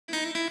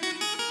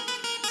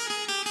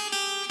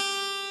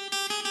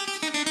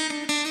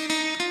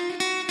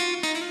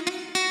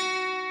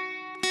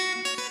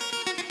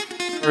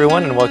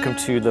everyone, and welcome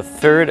to the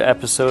third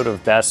episode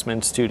of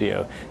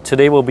Basmanstudio.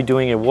 Today we'll be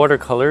doing a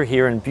watercolor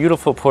here in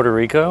beautiful Puerto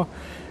Rico,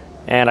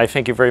 and I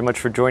thank you very much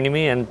for joining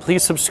me, and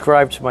please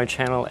subscribe to my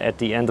channel at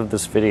the end of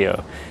this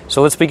video.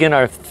 So let's begin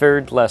our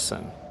third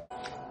lesson.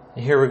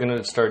 Here we're going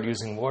to start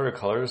using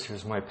watercolors.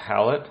 Here's my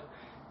palette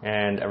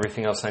and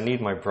everything else I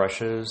need, my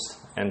brushes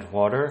and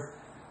water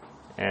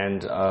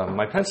and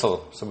my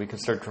pencil, so we can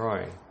start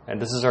drawing.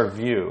 And this is our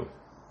view.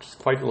 It's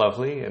quite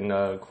lovely in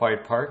a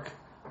quiet park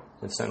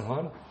in San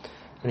Juan.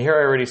 And here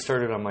I already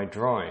started on my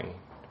drawing.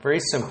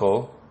 Very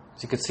simple.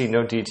 As you can see,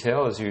 no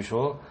detail as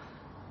usual.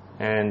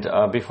 And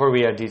before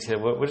we add detail,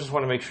 we just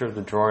want to make sure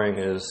the drawing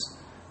is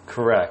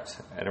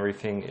correct and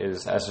everything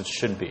is as it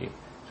should be.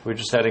 So we're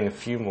just adding a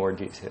few more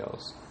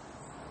details.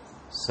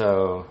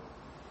 So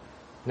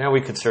now we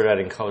could start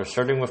adding color,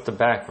 starting with the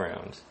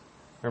background.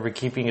 Remember,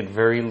 keeping it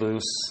very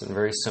loose and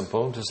very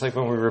simple, just like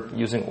when we were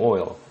using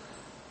oil.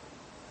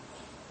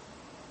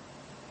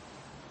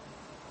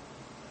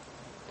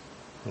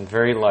 And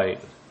very light.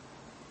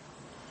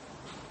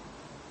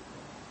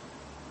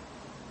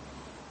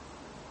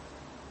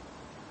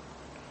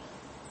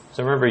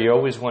 So remember, you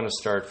always want to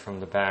start from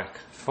the back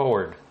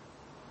forward.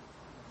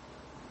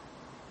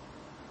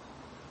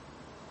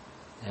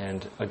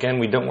 And again,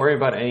 we don't worry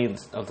about any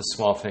of the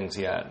small things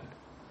yet.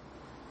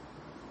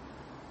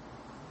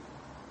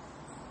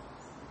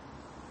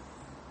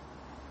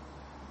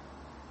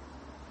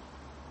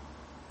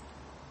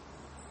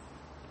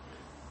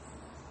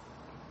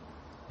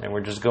 And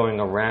we're just going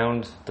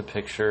around the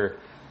picture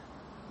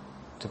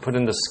to put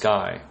in the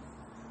sky.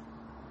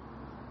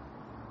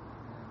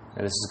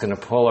 And this is going to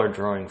pull our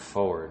drawing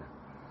forward.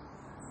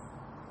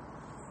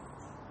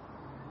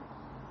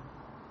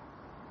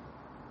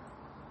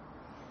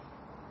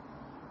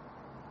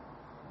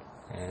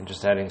 And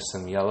just adding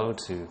some yellow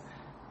to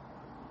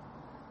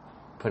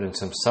put in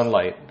some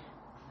sunlight.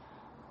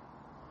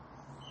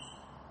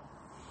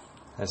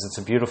 As it's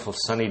a beautiful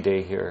sunny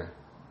day here.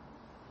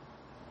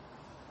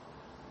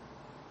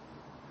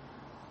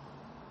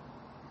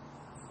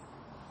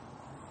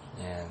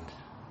 And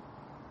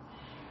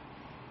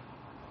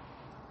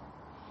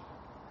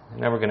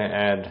now we're going to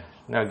add,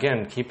 now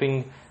again,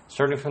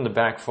 starting from the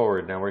back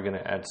forward, now we're going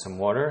to add some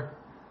water.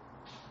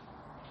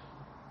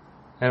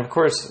 And of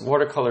course,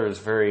 watercolor is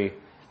it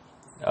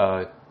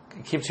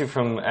keeps you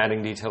from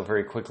adding detail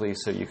very quickly,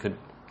 so you could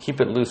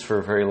keep it loose for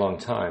a very long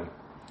time.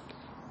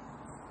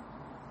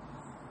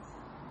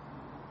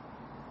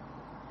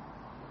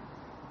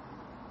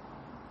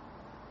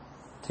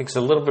 Takes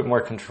a little bit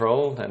more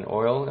control than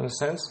oil in a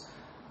sense.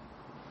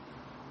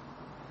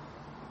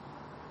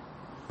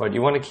 But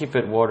you want to keep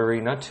it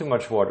watery, not too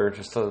much water,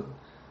 just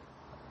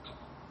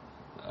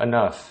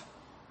enough.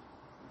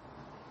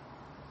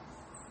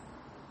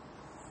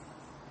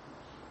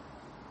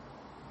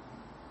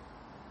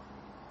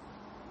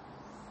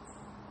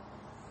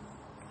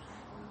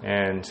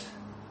 And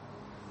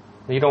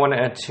you don't want to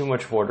add too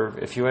much water.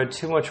 If you add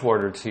too much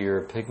water to your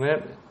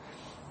pigment,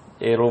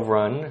 it'll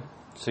run.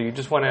 So you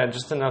just want to add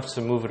just enough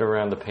to move it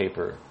around the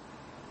paper.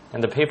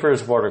 And the paper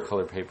is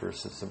watercolor paper,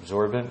 so it's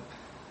absorbent.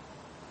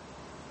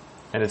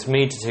 And it's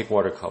made to take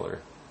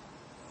watercolor.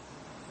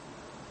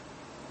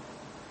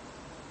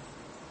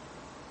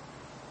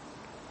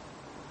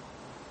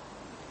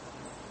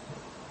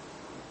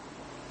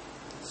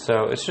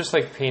 So it's just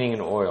like painting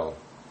in oil.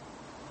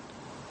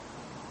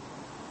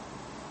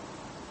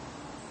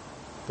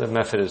 The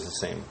method is the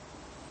same.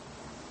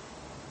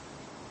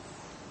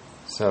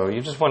 So you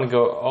just want to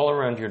go all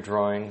around your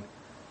drawing,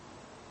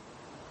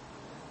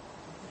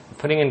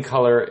 putting in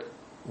color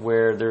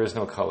where there is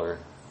no color.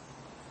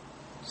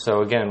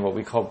 So again, what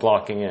we call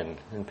blocking in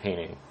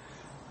painting.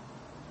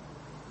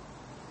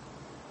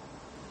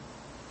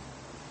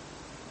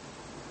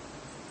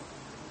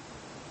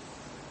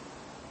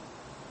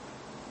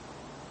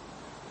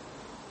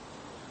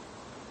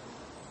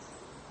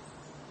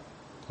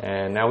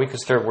 And now we can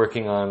start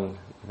working on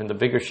even the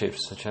bigger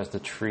shapes, such as the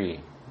tree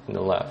in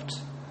the left.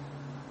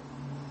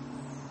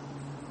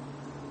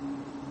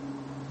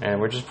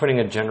 And we're just putting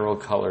a general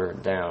color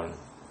down.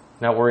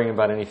 Not worrying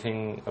about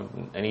anything,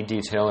 any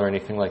detail or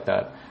anything like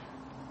that.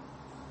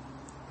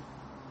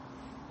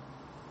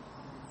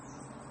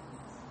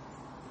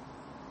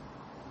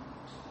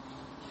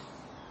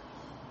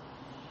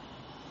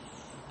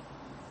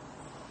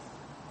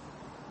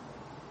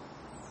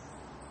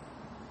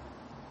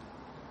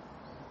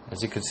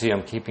 As you can see,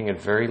 I'm keeping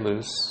it very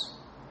loose.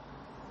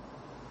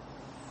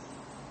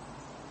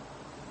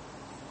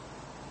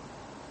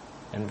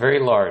 And very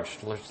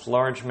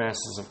large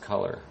masses of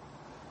color.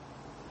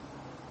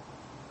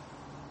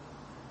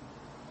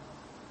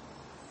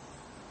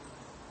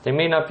 They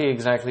may not be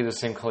exactly the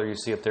same color you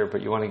see up there,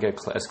 but you want to get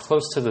as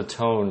close to the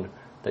tone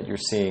that you're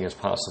seeing as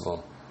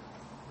possible.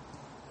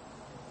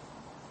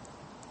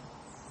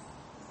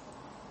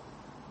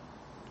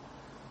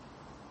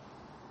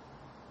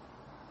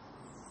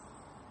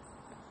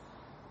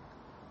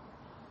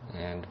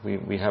 And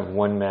we have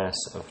one mass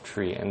of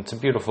tree, and it's a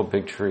beautiful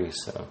big tree,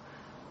 so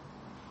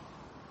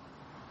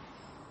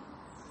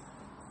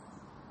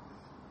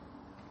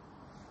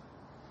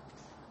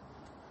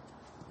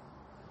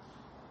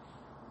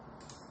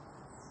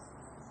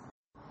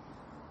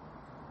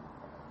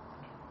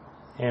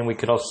And we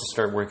could also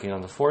start working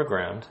on the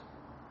foreground.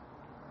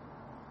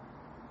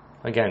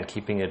 Again,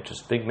 keeping it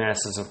just big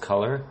masses of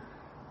color.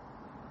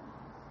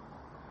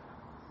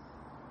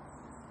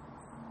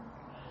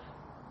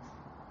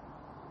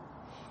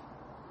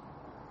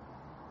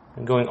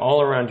 And going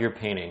all around your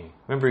painting.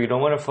 Remember, you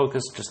don't want to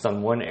focus just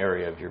on one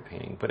area of your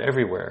painting, but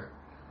everywhere.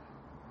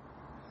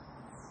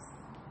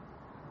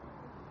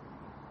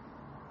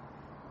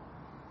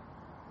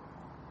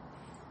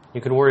 You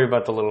can worry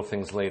about the little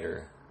things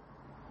later.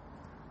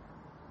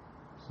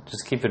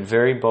 Just keep it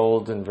very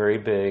bold and very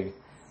big.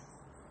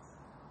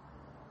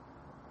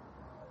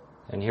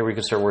 And here we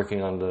can start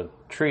working on the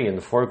tree in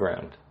the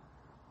foreground.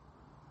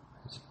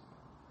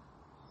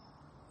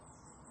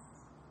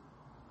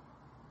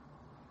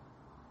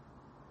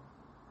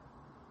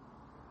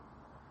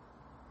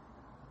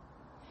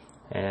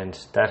 And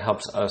that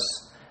helps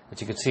us, as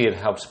you can see, it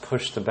helps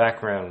push the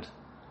background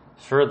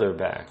further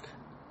back.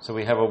 So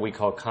we have what we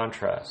call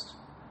contrast.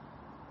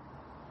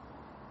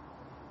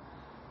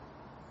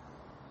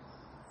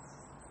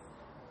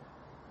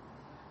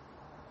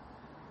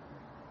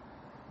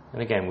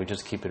 And again, we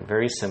just keep it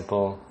very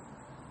simple.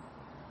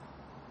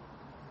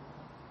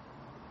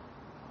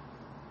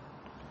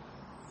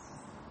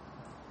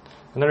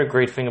 Another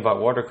great thing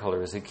about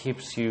watercolor is it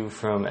keeps you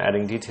from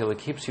adding detail. It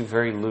keeps you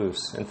very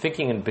loose and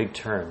thinking in big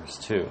terms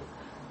too.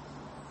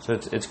 So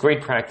it's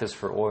great practice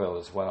for oil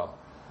as well.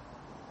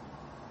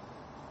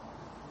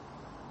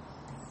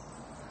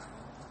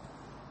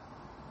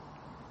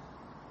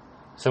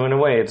 So in a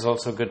way, it's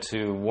also good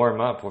to warm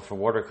up with a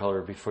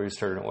watercolor before you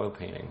start an oil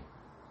painting.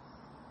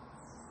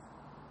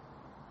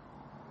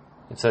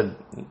 It's a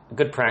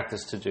good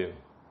practice to do.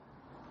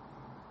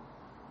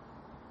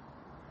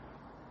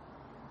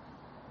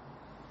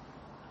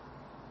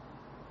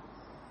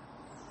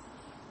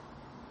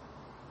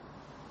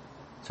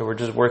 So we're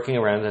just working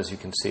around, as you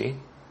can see,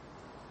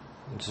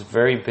 in just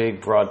very big,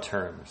 broad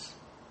terms.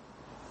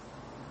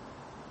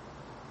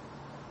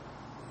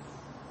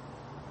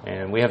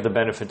 And we have the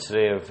benefit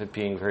today of it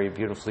being very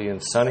beautifully and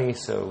sunny,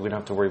 so we don't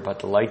have to worry about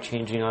the light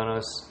changing on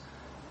us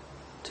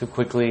too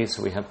quickly,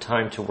 so we have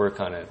time to work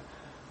on it.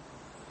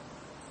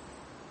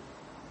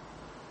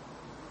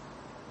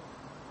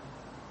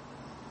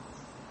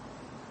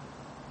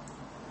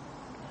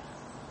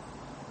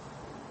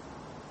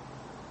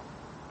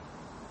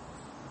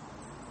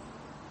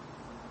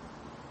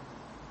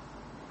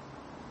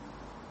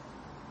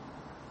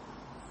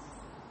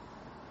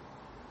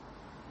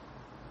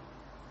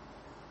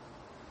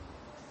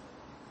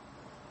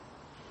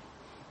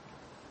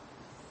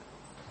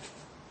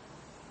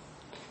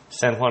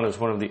 San Juan is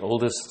one of the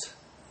oldest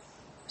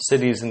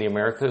cities in the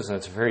Americas, and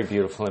it's very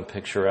beautiful and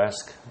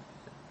picturesque.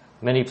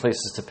 Many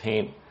places to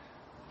paint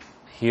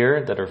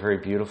here that are very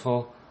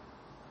beautiful.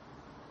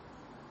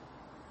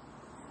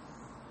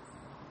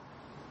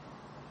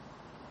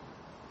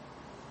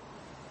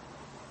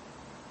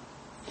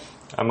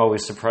 I'm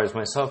always surprised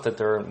myself that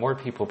there are more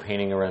people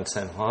painting around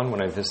San Juan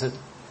when I visit.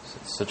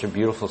 It's such a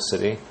beautiful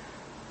city.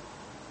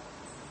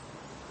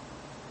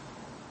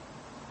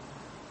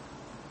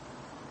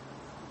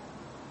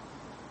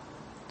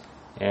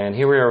 And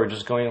here we are, we're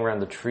just going around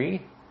the tree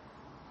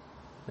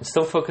and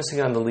still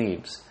focusing on the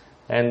leaves.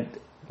 And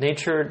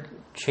nature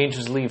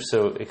changes leaves,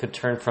 so it could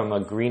turn from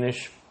a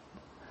greenish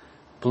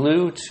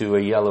blue to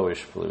a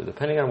yellowish blue,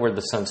 depending on where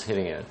the sun's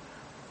hitting it.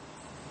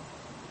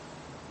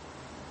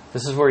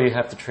 This is where you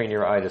have to train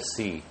your eye to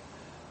see.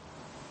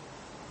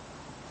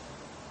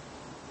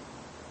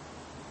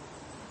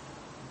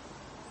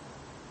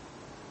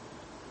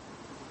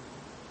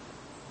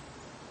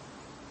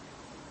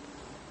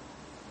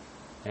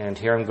 And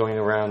here I'm going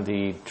around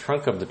the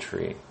trunk of the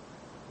tree,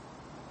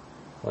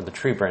 or the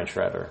tree branch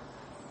rather.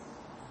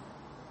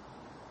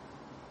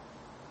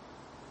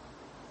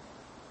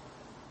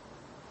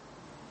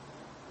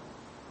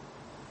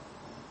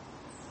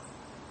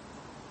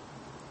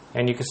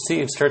 And you can see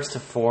it starts to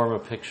form a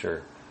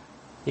picture.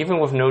 Even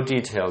with no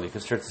detail, you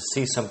can start to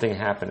see something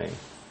happening.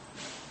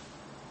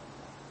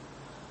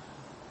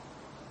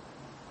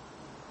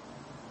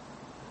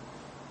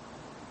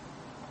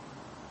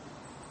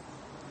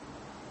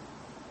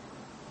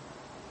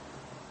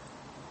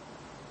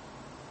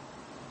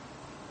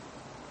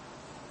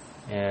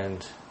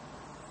 And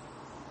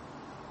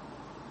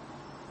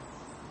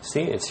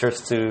see, it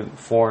starts to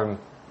form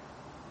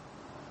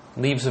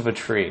leaves of a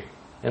tree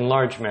in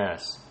large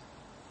mass.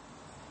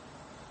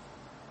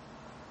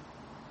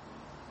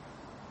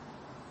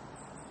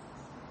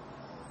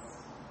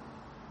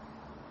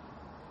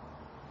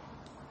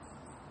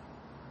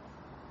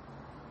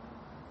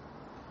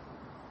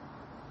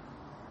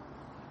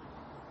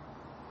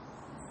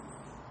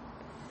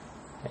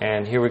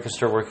 And here we can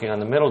start working on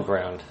the middle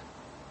ground.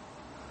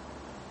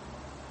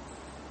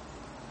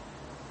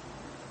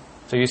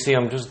 So you see,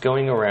 I'm just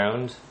going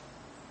around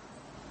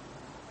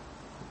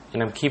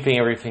and I'm keeping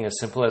everything as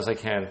simple as I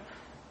can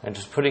and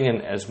just putting in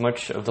as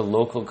much of the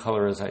local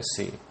color as I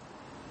see.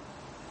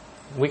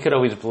 We could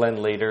always blend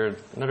later.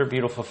 Another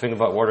beautiful thing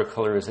about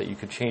watercolor is that you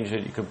could change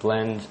it, you could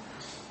blend,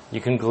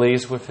 you can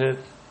glaze with it.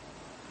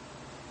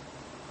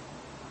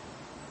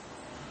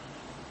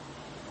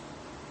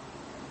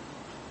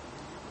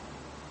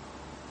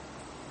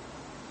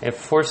 It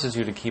forces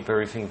you to keep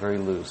everything very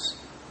loose.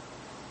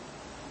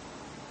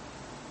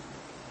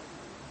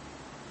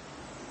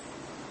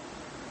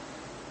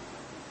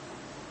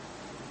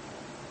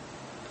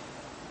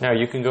 Now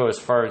you can go as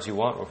far as you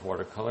want with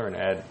watercolor and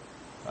add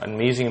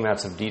amazing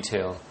amounts of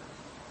detail,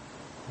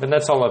 but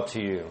that's all up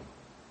to you.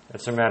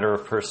 It's a matter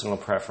of personal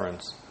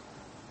preference.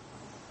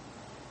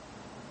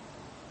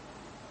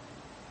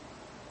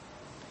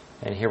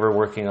 And here we're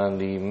working on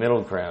the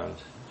middle ground,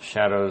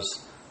 shadows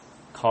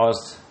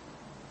caused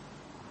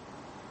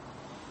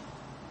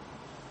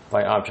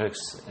by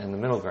objects in the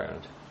middle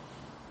ground.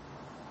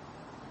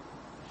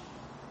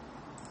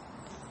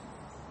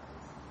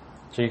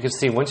 So you can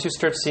see, once you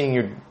start seeing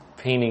your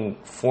painting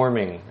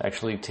forming,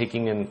 actually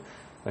taking in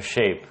a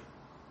shape,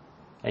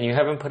 and you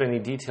haven't put any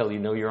detail, you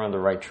know you're on the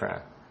right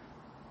track.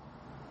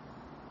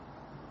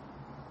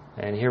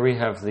 And here we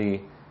have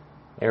the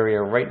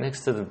area right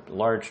next to the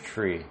large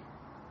tree.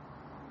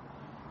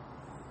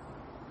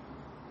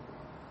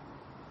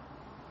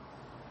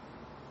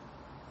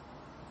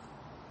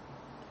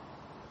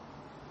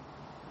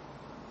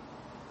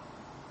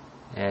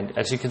 And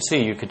as you can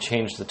see, you could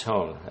change the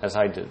tone, as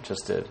I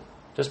just did,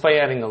 just by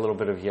adding a little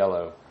bit of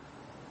yellow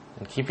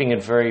and keeping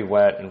it very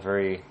wet and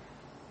very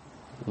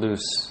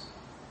loose.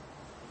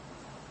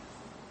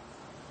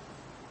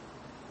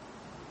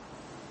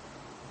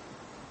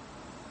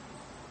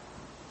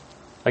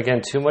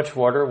 Again, too much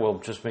water will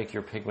just make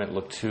your pigment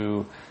look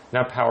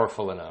not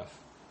powerful enough.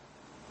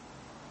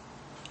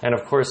 And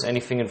of course,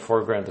 anything in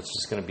foreground that's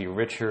just going to be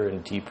richer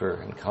and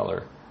deeper in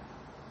color.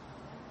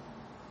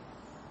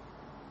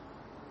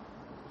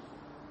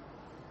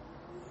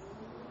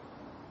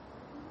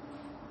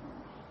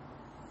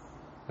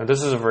 Now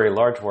this is a very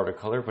large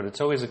watercolor, but it's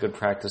always a good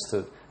practice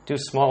to do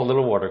small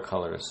little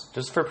watercolors,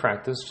 just for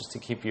practice, just to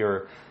keep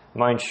your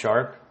mind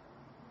sharp.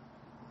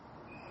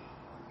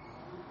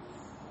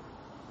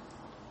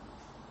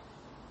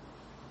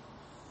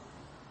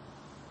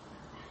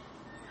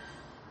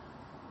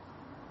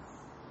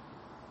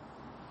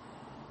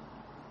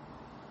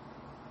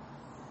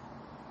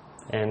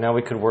 And now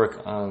we could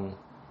work on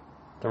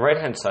the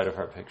right-hand side of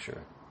our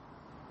picture.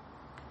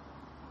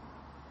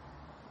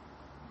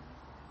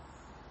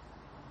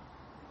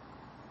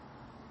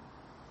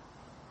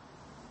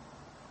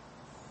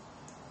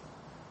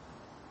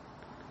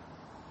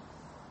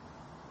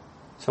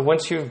 So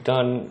once you've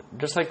done,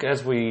 just like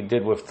as we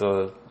did with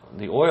the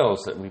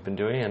oils that we've been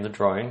doing and the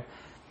drawing,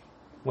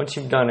 once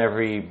you've done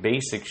every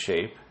basic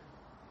shape,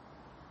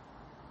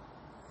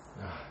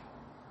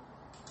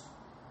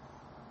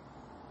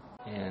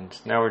 and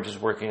now we're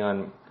just working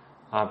on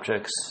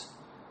objects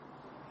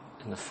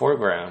in the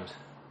foreground.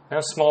 Now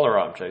smaller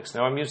objects.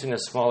 Now I'm using a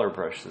smaller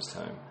brush this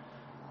time.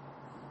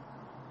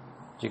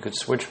 You could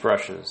switch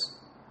brushes.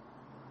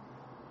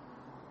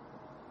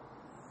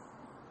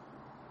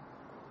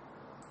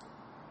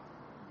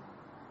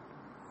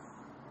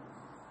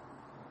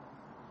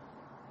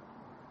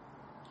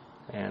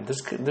 And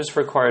this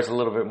requires a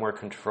little bit more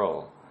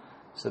control.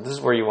 So this is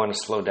where you want to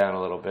slow down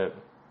a little bit.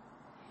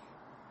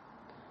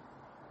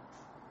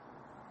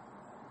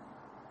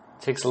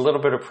 It takes a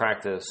little bit of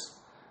practice,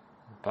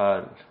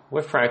 but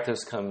with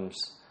practice comes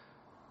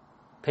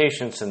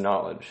patience and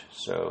knowledge.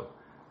 So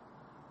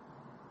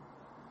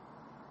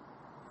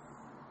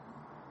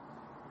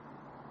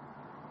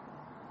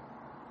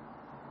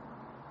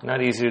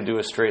not easy to do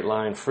a straight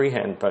line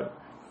freehand, but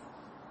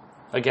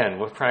again,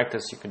 with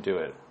practice you can do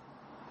it.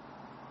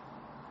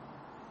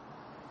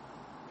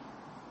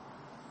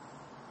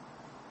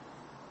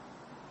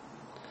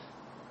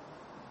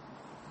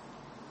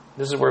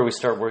 This is where we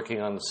start working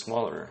on the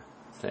smaller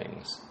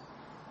things.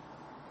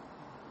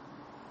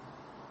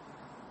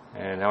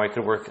 And now I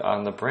could work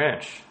on the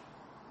branch.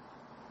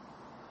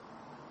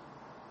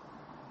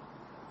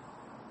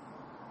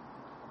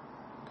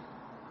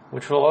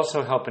 Which will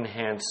also help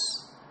enhance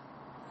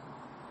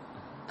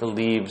the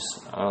leaves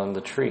on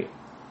the tree.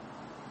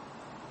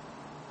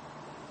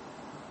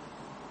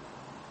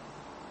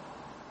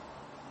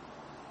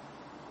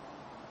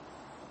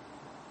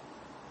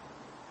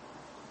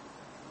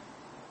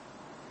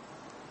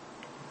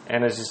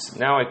 And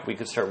now we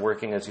could start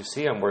working, as you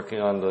see, I'm working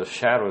on the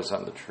shadows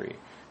on the tree.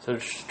 So the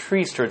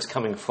tree starts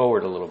coming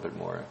forward a little bit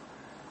more.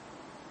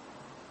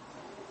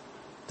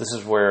 This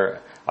is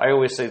where, I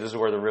always say this is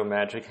where the real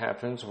magic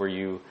happens, where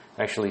you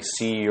actually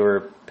see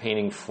your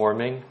painting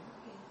forming.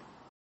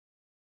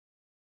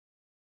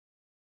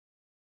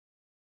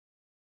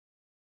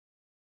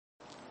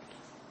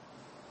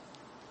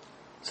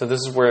 So this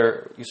is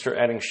where you start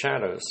adding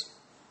shadows.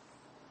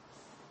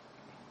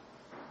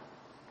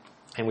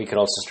 And we could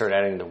also start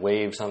adding the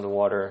waves on the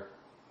water.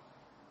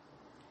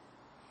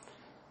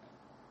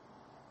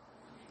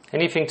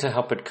 Anything to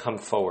help it come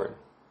forward,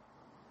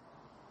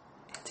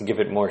 to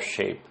give it more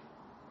shape.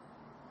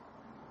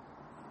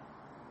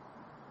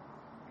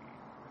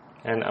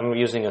 And I'm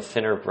using a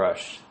thinner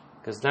brush,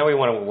 because now we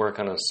want to work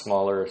on a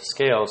smaller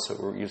scale, so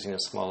we're using a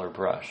smaller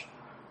brush.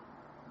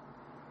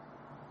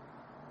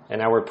 And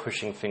now we're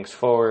pushing things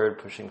forward,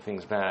 pushing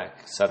things back,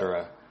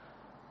 etc.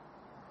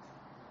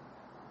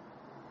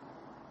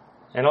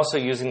 And also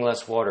using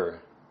less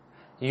water.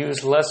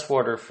 Use less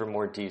water for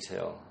more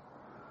detail.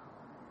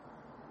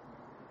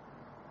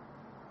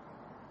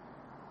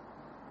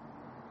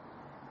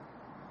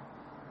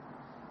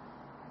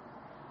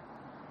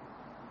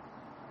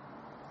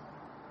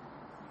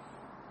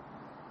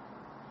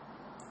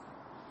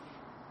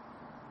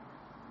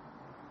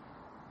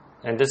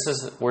 And this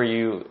is where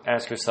you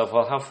ask yourself,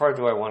 well, how far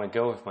do I want to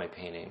go with my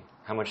painting?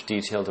 How much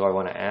detail do I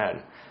want to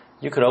add?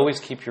 You could always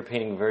keep your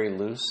painting very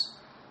loose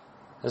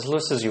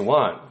as you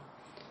want.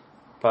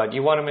 But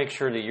you want to make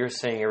sure that you're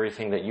saying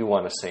everything that you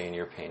want to say in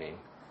your painting.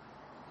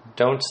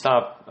 Don't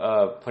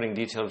stop putting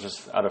detail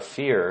just out of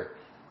fear.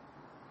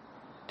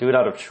 Do it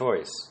out of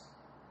choice.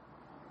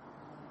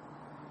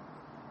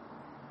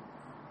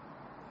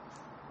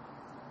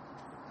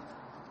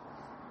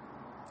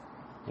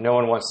 No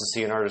one wants to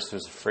see an artist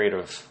who's afraid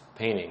of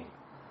painting.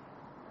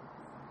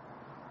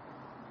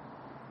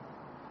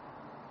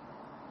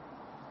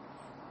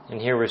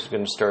 And here we're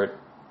going to start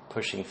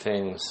pushing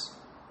things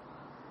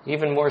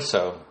even more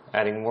so,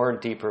 adding more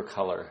deeper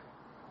color.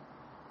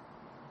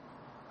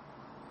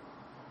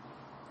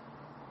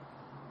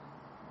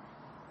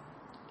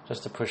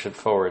 Just to push it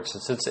forward,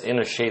 since it's in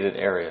a shaded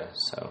area,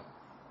 so.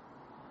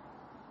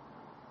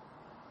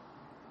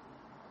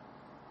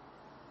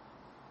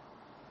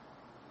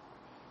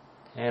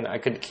 And I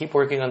could keep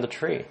working on the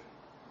tree.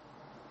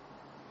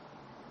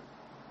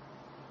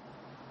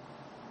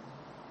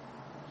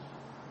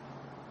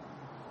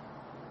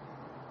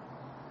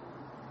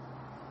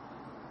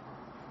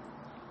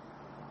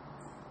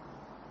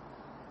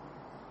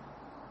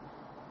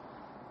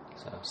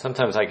 So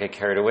sometimes I get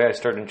carried away. I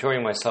start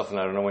enjoying myself and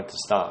I don't know when to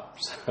stop.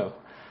 So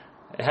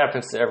it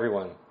happens to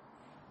everyone.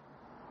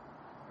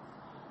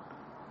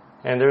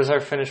 And there's our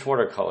finished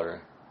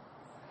watercolor.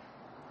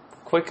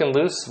 Quick and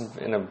loose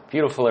in a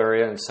beautiful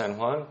area in San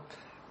Juan.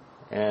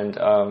 And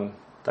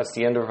that's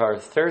the end of our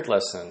third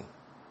lesson.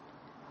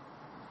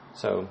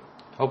 So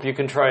hope you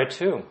can try it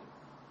too.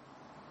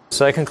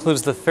 So that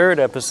concludes the third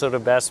episode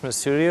of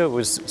Basmanstudio. It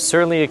was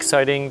certainly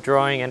exciting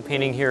drawing and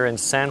painting here in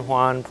San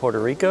Juan, Puerto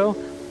Rico.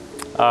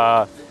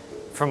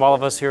 From all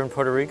of us here in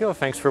Puerto Rico,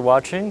 thanks for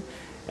watching.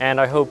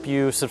 And I hope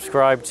you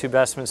subscribe to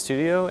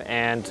Basmanstudio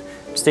and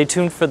stay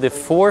tuned for the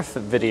fourth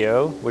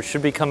video, which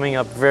should be coming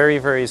up very,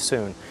 very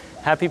soon.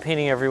 Happy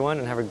painting, everyone,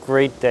 and have a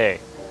great day.